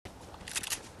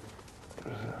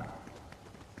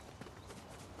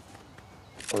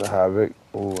For the Havoc.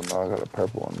 Oh no, I got a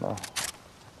purple one though.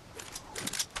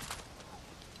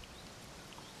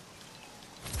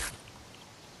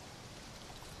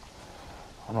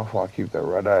 I don't know if I want to keep that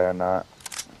red eye or not.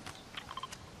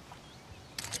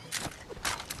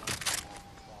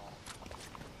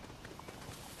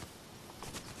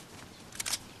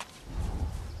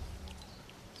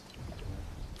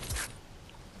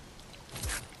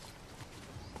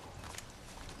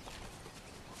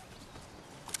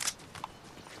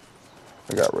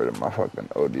 I got rid of my fucking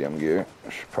ODM gear.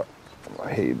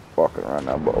 I hate walking around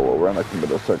now, but oh well, we're in like the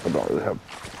middle circle, don't really have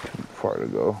too far to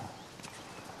go.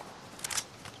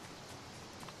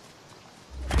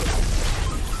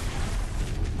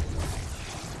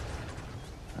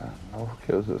 No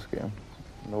kills this game.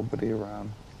 Nobody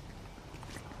around.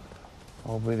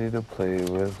 Nobody to play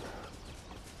with.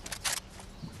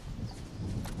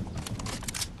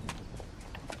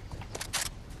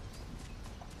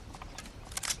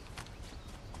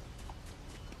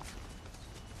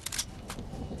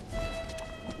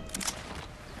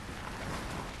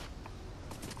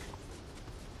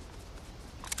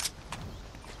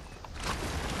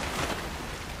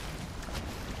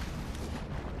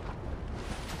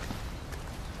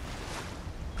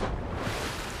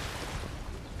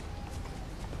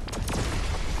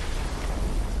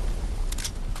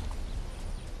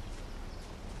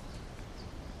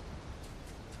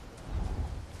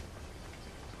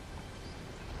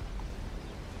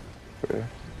 Okay.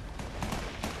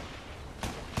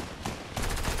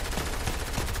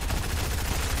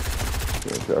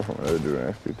 Get that from another dude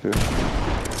next to you too.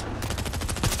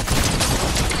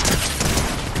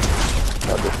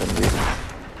 Got this one, dude.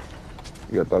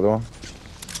 You got the other one?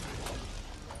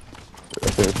 I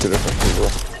think it's two different people.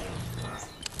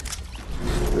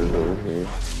 There's over here.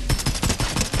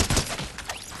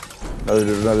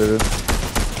 Another dude.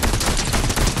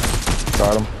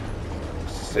 Got him.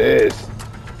 Sis.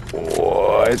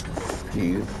 What?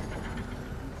 Jeez.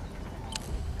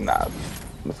 Nah,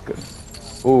 that's good.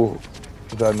 Ooh,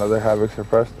 is that another Havoc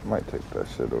suppressed? I might take that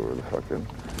shit over the fucking...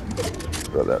 I'd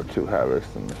rather have 2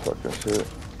 Havocs than this fucking shit.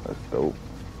 That's dope.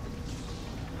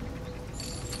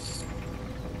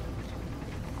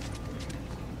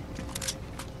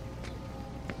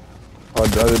 Oh,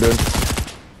 the other dude.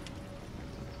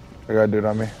 I got a dude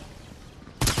on me.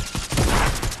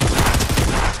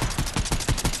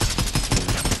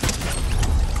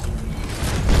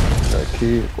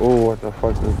 Oh, what the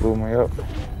fuck just blew me up?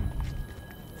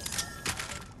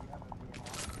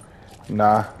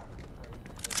 Nah.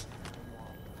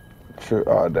 Sure.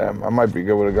 Oh, damn. I might be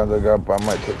good with the guns I got, but I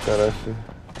might take that actually.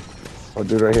 Oh,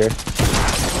 dude right here.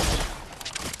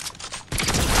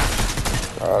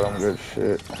 God, I'm good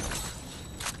shit.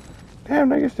 Damn,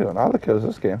 niggas stealing all the kills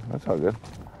this game. That's all good.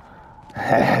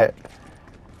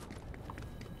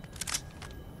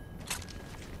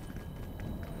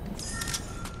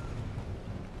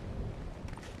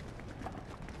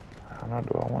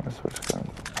 Do I want to switch guns?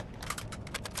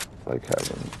 Like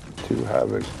having 2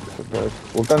 Havocs.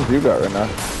 What guns do you got right now?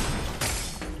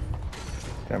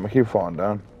 Damn, I keep falling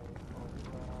down.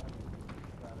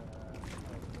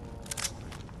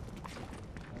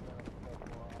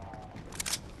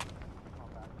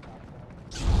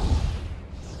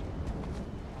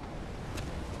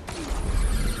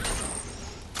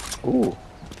 Ooh.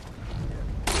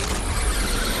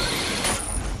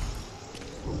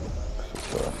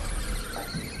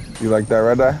 You like that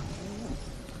red eye?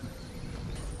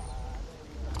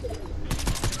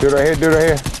 Dude right here, dude right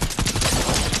here.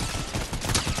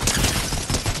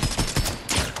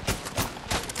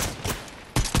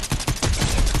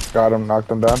 Got him,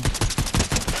 knocked him down.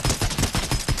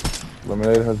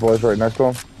 Eliminated his boys right next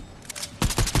to him.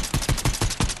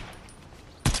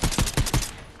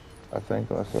 I think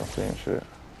that's what I'm seeing shit.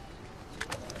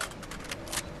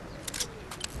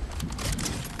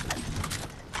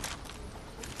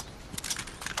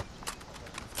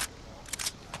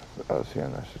 I was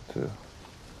hearing that shit too.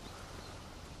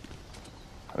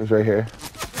 He's right here.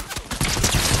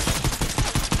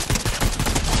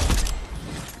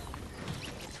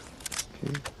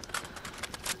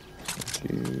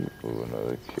 Ooh,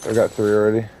 another key. I got 3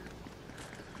 already.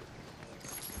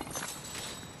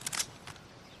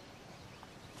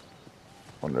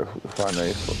 Wonder if we can find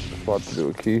a spot to do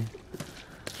a key.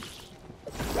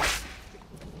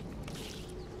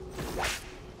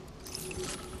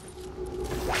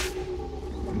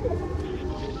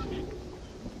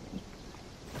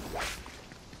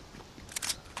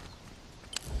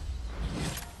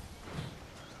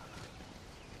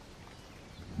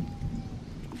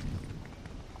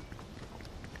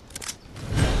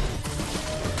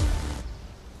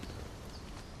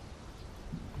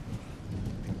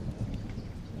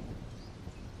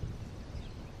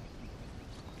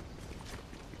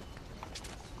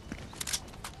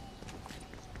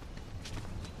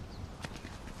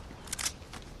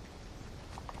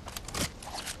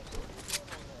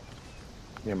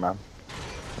 Yeah, man.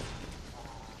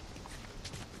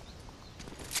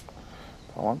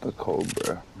 I want the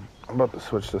Cobra. I'm about to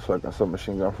switch this fucking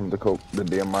submachine gun from the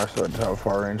DMR so I can have a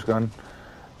far range gun.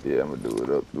 Yeah, I'm gonna do it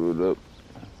up, do it up.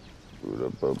 Do it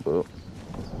up.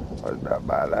 I'll drop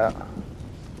by that.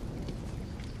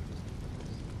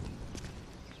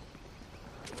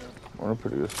 We're in a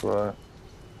pretty good spot.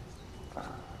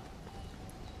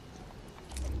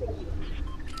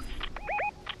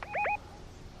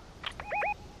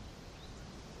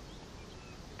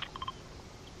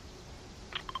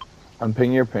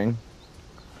 Unping your ping.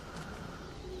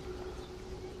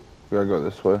 We gotta go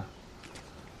this way.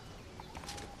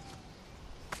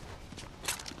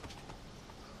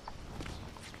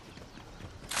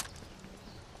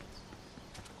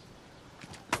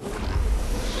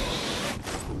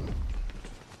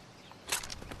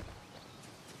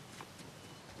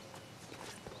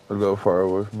 A little far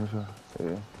away from each other.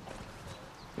 Yeah.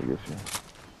 I get you.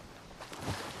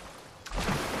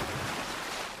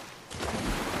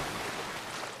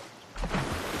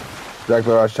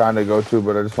 Exactly where I was trying to go to,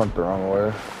 but I just went the wrong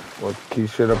way. What key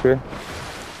shit up here?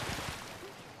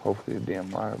 Hopefully a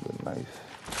DMR would be nice.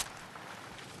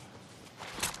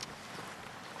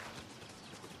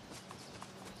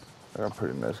 I got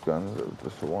pretty nice guns.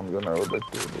 Just the one gun I would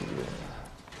like to do.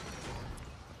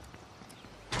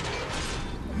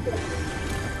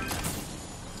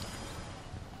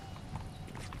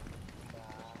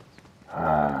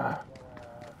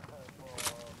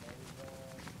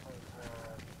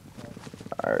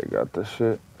 I already got this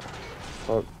shit.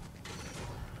 Fuck.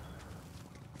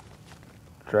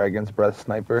 Dragon's Breath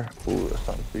Sniper. Ooh, that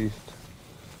sounds beast.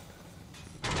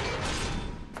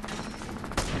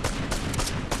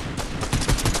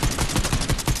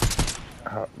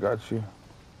 Got you.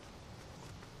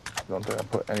 Don't think I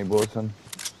put any bullets in,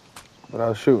 but I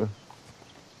was shooting.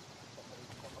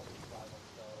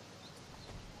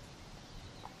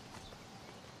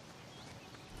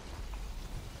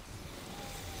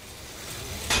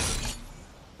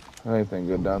 Anything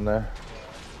good down there?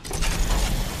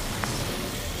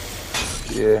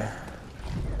 Yeah.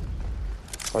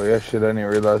 Oh yeah, shit, I didn't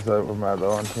realize that we're mad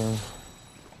low on teams.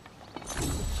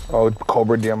 Oh,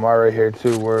 Cobra DMR right here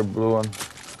too, we're blue one.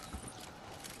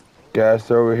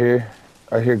 Gas over here.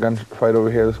 I hear gunfight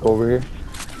over here, let's go over here.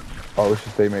 Oh, we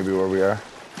should stay maybe where we are.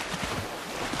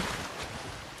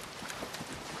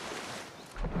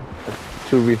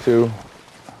 2v2.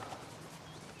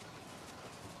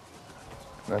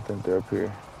 I think they're up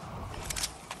here.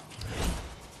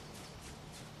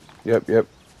 Yep,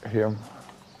 I hear him.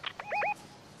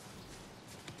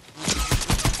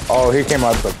 Oh, he came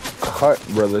out the cut,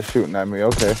 brother, shooting at me.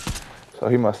 Okay, so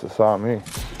he must have saw me.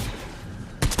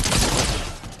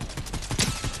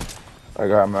 I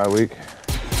got him that weak.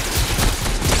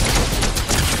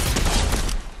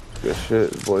 Good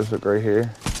shit, the boys look right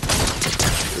here.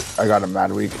 I got him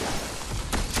mad weak.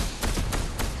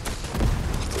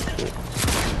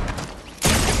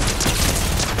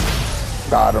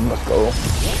 Got him, let's go.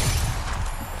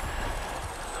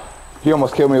 He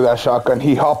almost killed me with that shotgun.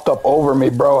 He hopped up over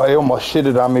me, bro. He almost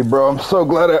shitted on me, bro. I'm so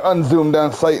glad I unzoomed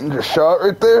down sight and just shot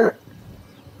right there.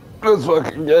 Let's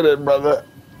fucking get it, brother.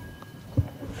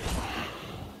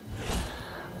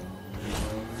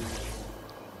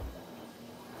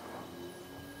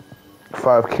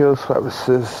 Five kills, 5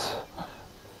 assists.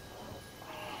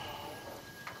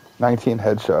 19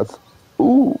 headshots.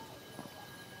 Ooh.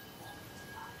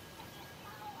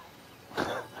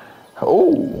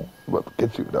 Oh, about to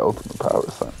get you with the ultimate power,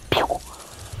 son. Pew.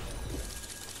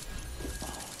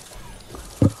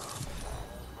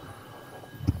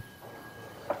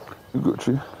 You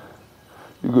Gucci.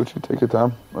 You Gucci, take your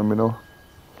time. Let me know.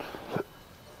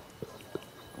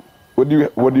 What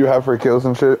do you have for kills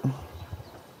and shit?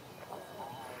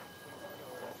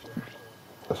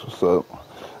 That's what's up.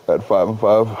 At 5 and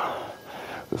 5.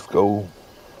 Let's go.